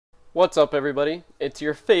What's up, everybody? It's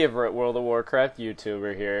your favorite World of Warcraft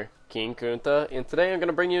YouTuber here, King Kunta, and today I'm going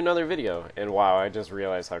to bring you another video. And wow, I just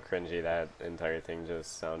realized how cringy that entire thing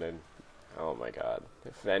just sounded. Oh my god.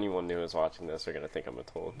 If anyone new is watching this, they're going to think I'm a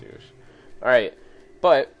total douche. Alright,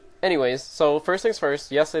 but anyways, so first things first,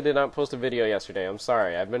 yes, I did not post a video yesterday. I'm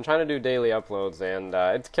sorry. I've been trying to do daily uploads, and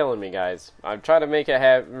it's killing me, guys. I'm trying to make it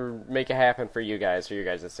happen for you guys'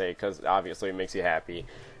 sake, because obviously it makes you happy.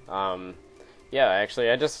 Yeah, actually,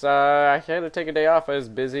 I had to take a day off. I was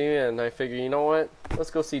busy, and I figured, you know what? Let's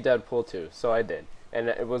go see Deadpool 2. So I did, and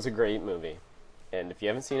it was a great movie. And if you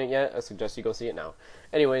haven't seen it yet, I suggest you go see it now.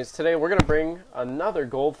 Anyways, today we're gonna bring another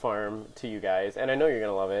gold farm to you guys, and I know you're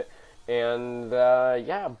gonna love it. And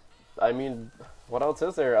yeah, I mean, what else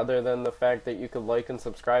is there other than the fact that you could like and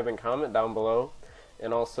subscribe and comment down below,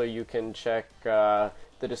 and also you can check the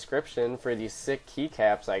description for these sick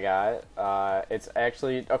keycaps I got. It's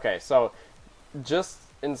actually okay, so. Just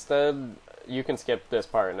instead, you can skip this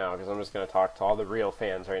part now because I'm just going to talk to all the real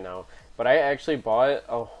fans right now. But I actually bought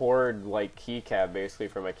a Horde like keycap basically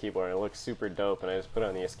for my keyboard, and it looks super dope, and I just put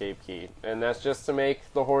on the escape key. And that's just to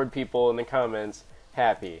make the Horde people in the comments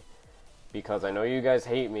happy, because I know you guys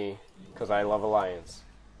hate me because I love Alliance.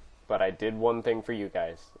 But I did one thing for you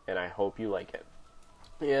guys, and I hope you like it.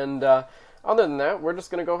 And other than that, we're just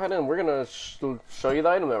going to go ahead and we're going to show you the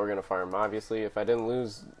item that we're going to farm, obviously, if I didn't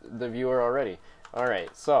lose the viewer already.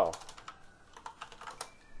 Alright, so,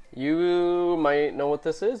 you might know what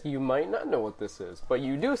this is, you might not know what this is, but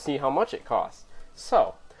you do see how much it costs.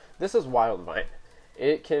 So, this is Wildvine.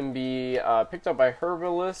 It can be picked up by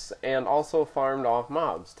herbalists and also farmed off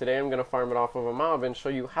mobs. Today I'm going to farm it off of a mob and show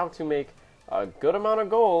you how to make a good amount of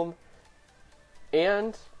gold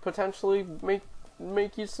and potentially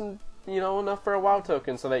make you some, you know, enough for a WoW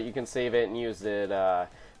token so that you can save it and use it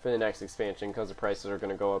for the next expansion, because the prices are going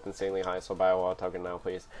to go up insanely high, so buy a WoW token now,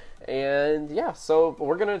 please. And yeah, so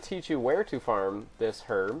we're going to teach you where to farm this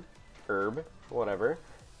herb, whatever.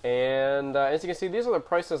 And as you can see, these are the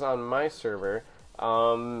prices on my server.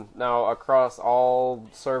 Now, across all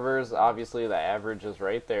servers, obviously the average is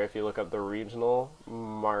right there. If you look up the regional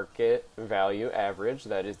market value average,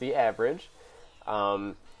 that is the average.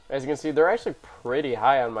 As you can see, they're actually pretty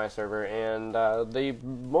high on my server, and they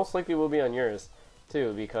most likely will be on yours,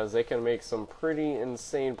 too, because they can make some pretty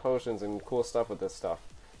insane potions and cool stuff with this stuff.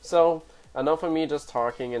 So, enough of me just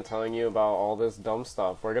talking and telling you about all this dumb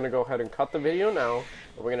stuff. We're going to go ahead and cut the video now,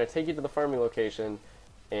 and we're going to take you to the farming location,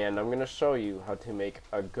 and I'm going to show you how to make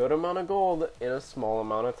a good amount of gold in a small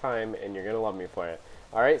amount of time, and you're going to love me for it.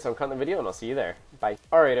 Alright, so I'm cutting the video, and I'll see you there. Bye.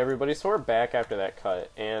 Alright, everybody, so we're back after that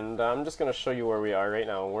cut, and I'm just going to show you where we are right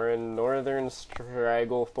now. We're in Northern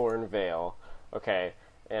Stragglethorn Vale. Okay,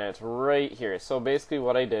 and it's right here. So basically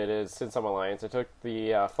what I did is, since I'm Alliance, I took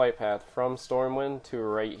the flight path from Stormwind to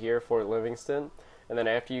right here, Fort Livingston, and then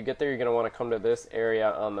after you get there, you're going to want to come to this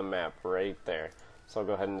area on the map right there. So I'll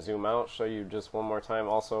go ahead and zoom out, show you just one more time.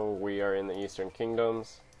 Also, we are in the Eastern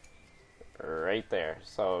Kingdoms. Right there.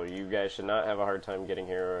 So you guys should not have a hard time getting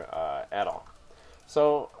here at all.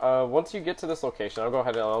 So once you get to this location, I'll go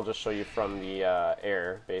ahead and I'll just show you from the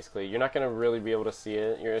air, basically. You're not going to really be able to see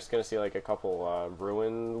it. You're just going to see like a couple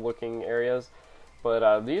ruin-looking areas.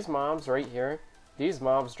 But these mobs right here, these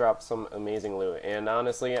mobs drop some amazing loot. And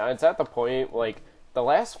honestly, it's at the point, like, the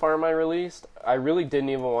last farm I released, I really didn't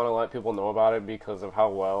even want to let people know about it because of how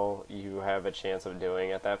well you have a chance of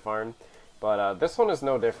doing at that farm. But this one is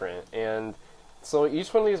no different. And so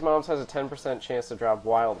each one of these mobs has a 10% chance to drop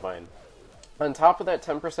Wildvine. On top of that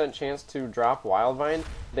 10% chance to drop Wildvine,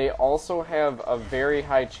 they also have a very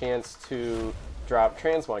high chance to drop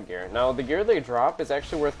transmog gear. Now, the gear they drop is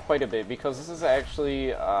actually worth quite a bit, because this is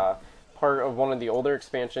actually part of one of the older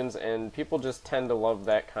expansions, and people just tend to love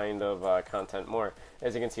that kind of content more.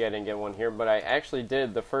 As you can see, I didn't get one here, but I actually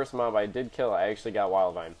did. The first mob I did kill, I actually got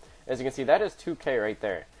Wildvine. As you can see, that is 2k right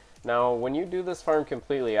there. Now, when you do this farm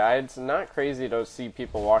completely, it's not crazy to see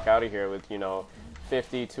people walk out of here with, you know,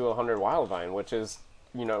 50 to 100 Wildvine, which is,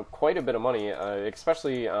 you know, quite a bit of money,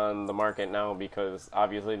 especially on the market now, because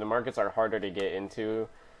obviously the markets are harder to get into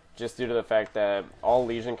just due to the fact that all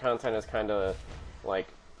Legion content is kind of, like,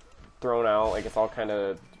 thrown out. Like, it's all kind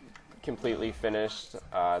of completely finished.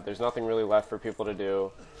 There's nothing really left for people to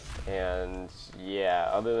do. And yeah,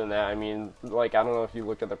 other than that, I mean, like, I don't know if you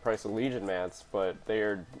looked at the price of Legion mats, but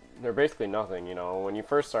they're basically nothing, you know. When you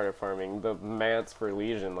first started farming, the mats for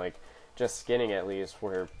Legion, like, just skinning at least,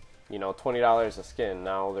 were, you know, $20 a skin.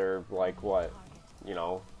 Now they're like, what, you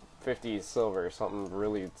know, 50 silver, something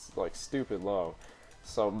really, like, stupid low.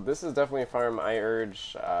 So this is definitely a farm I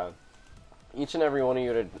urge each and every one of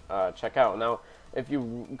you to check out. Now, if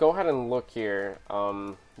you go ahead and look here,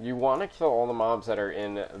 you want to kill all the mobs that are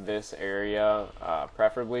in this area,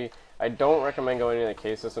 preferably. I don't recommend going into the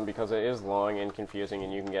cave system because it is long and confusing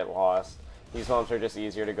and you can get lost. These mobs are just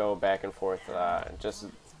easier to go back and forth. Just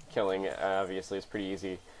killing, obviously, is pretty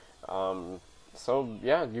easy. So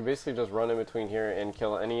yeah, you basically just run in between here and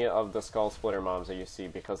kill any of the skull splitter mobs that you see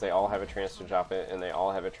because they all have a chance to drop it and they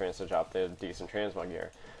all have a chance to drop the decent transmog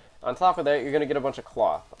gear. On top of that, you're going to get a bunch of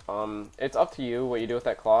cloth. It's up to you what you do with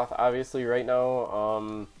that cloth. Obviously, right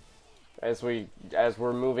now, as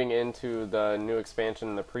we're moving into the new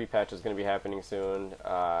expansion, the pre-patch is going to be happening soon.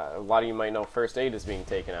 A lot of you might know first aid is being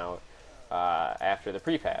taken out after the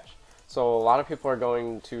pre-patch. So a lot of people are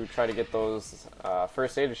going to try to get those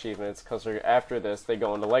first aid achievements because after this, they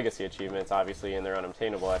go into legacy achievements, obviously, and they're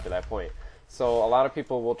unobtainable after that point. So a lot of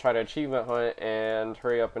people will try to achievement hunt and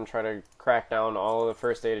hurry up and try to crack down all of the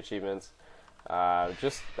first aid achievements.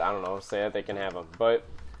 Just, I don't know, say that they can have them. But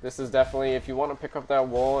this is definitely, if you want to pick up that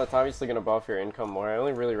wool, it's obviously going to buff your income more. I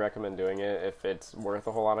only really recommend doing it if it's worth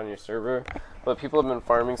a whole lot on your server. But people have been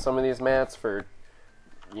farming some of these mats for,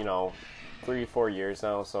 you know, 3-4 years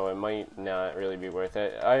now, so it might not really be worth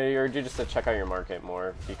it. I urge you just to check out your market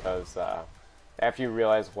more because after you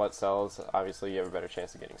realize what sells, obviously you have a better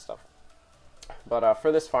chance of getting stuff. But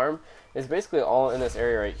for this farm, it's basically all in this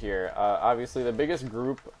area right here. Obviously, the biggest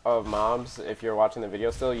group of mobs, if you're watching the video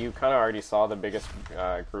still, you kind of already saw the biggest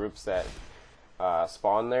groups that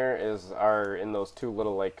spawn there are in those two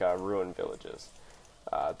little like ruined villages.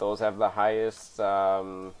 Those have the highest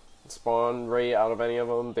spawn rate out of any of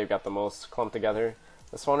them. They've got the most clumped together.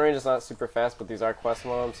 The spawn rate is not super fast, but these are quest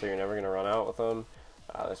mobs, so you're never going to run out with them.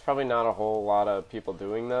 There's probably not a whole lot of people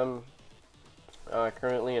doing them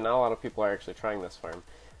currently, and not a lot of people are actually trying this farm.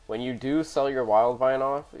 When you do sell your wild vine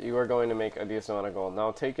off, you are going to make a decent amount of gold.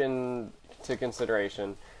 Now, take into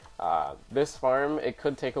consideration, this farm, it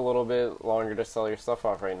could take a little bit longer to sell your stuff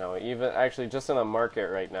off right now. Even actually, just in the market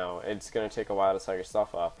right now, it's going to take a while to sell your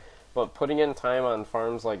stuff off. But putting in time on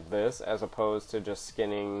farms like this, as opposed to just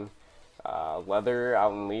skinning leather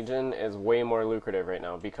out in Legion, is way more lucrative right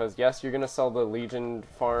now. Because yes, you're going to sell the Legion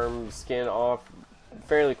farm skin off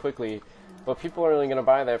fairly quickly, but people are only going to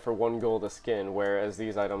buy that for 1 gold a skin, whereas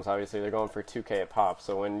these items, obviously, they're going for 2k a pop.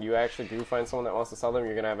 So when you actually do find someone that wants to sell them,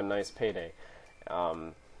 you're going to have a nice payday.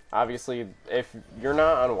 Obviously, if you're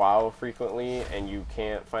not on WoW frequently and you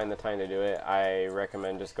can't find the time to do it, I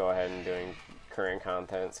recommend just go ahead and doing current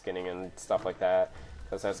content, skinning and stuff like that,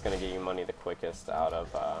 because that's going to get you money the quickest out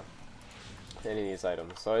of any of these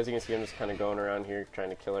items. So as you can see, I'm just kind of going around here trying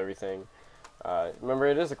to kill everything. Remember,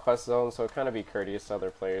 it is a quest zone, so kind of be courteous to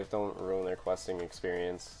other players. Don't ruin their questing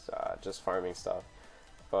experience just farming stuff.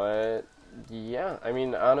 But yeah, I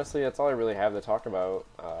mean, honestly, that's all I really have to talk about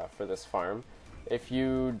for this farm. If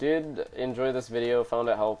you did enjoy this video, found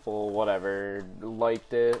it helpful, whatever,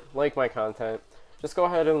 liked it, like my content, just go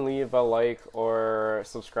ahead and leave a like or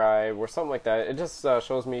subscribe or something like that. It just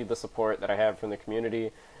shows me the support that I have from the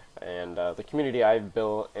community and the community I've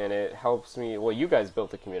built, and it helps me. Well, you guys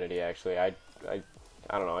built the community, actually. I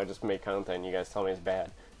don't know, I just make content and you guys tell me it's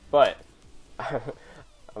bad. But,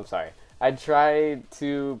 I'm sorry. I try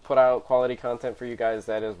to put out quality content for you guys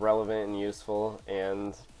that is relevant and useful,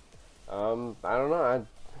 and I don't know,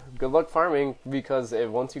 good luck farming, because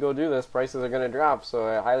once you go do this, prices are going to drop, so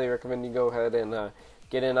I highly recommend you go ahead and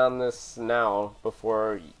get in on this now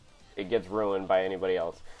before it gets ruined by anybody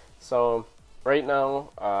else. So, right now,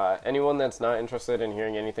 anyone that's not interested in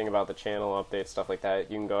hearing anything about the channel updates, stuff like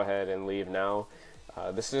that, you can go ahead and leave now.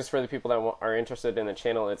 This is just for the people that are interested in the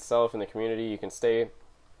channel itself and the community. You can stay,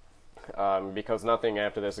 because nothing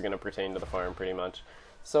after this is going to pertain to the farm, pretty much.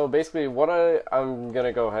 So basically, what I'm going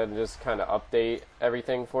to go ahead and just kind of update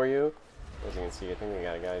everything for you. As you can see, I think we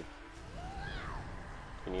got a guy.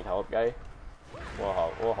 You need help, guy? We'll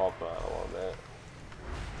help a little bit.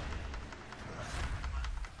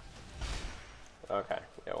 Okay,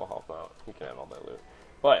 yeah, we'll help him out. You can have all that loot.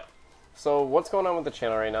 But, so what's going on with the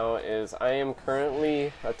channel right now is I am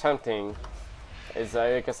currently attempting,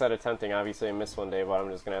 like I said, obviously I missed one day, but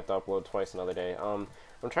I'm just going to have to upload twice another day.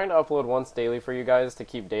 I'm trying to upload once daily for you guys to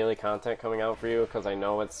keep daily content coming out for you, because I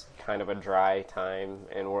know it's kind of a dry time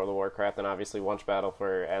in World of Warcraft, and obviously once Battle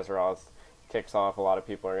for Azeroth kicks off, a lot of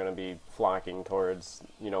people are going to be flocking towards,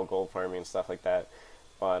 you know, gold farming and stuff like that.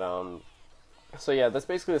 But, so yeah, that's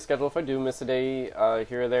basically the schedule. If I do miss a day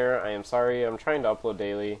here or there, I am sorry. I'm trying to upload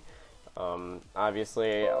daily.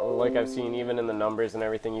 Obviously, like I've seen even in the numbers and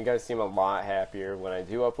everything, you guys seem a lot happier when I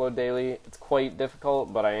do upload daily. It's quite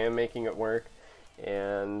difficult, but I am making it work.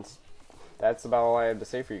 And that's about all I have to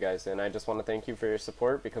say for you guys. And I just want to thank you for your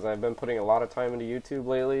support, because I've been putting a lot of time into YouTube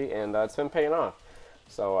lately, and it's been paying off.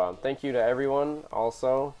 So thank you to everyone.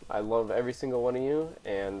 Also, I love every single one of you.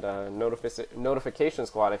 And Notification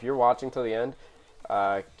Squad, if you're watching till the end,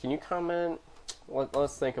 can you comment?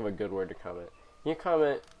 Let's think of a good word to comment. Can you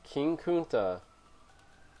comment, King Kunta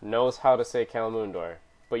knows how to say Kalamundor,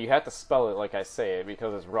 but you have to spell it like I say it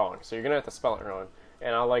because it's wrong. So you're going to have to spell it wrong.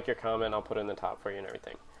 And I'll like your comment. I'll put it in the top for you and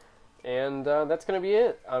everything. And that's going to be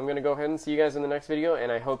it. I'm going to go ahead and see you guys in the next video.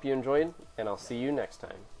 And I hope you enjoyed. And I'll see you next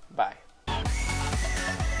time. Bye.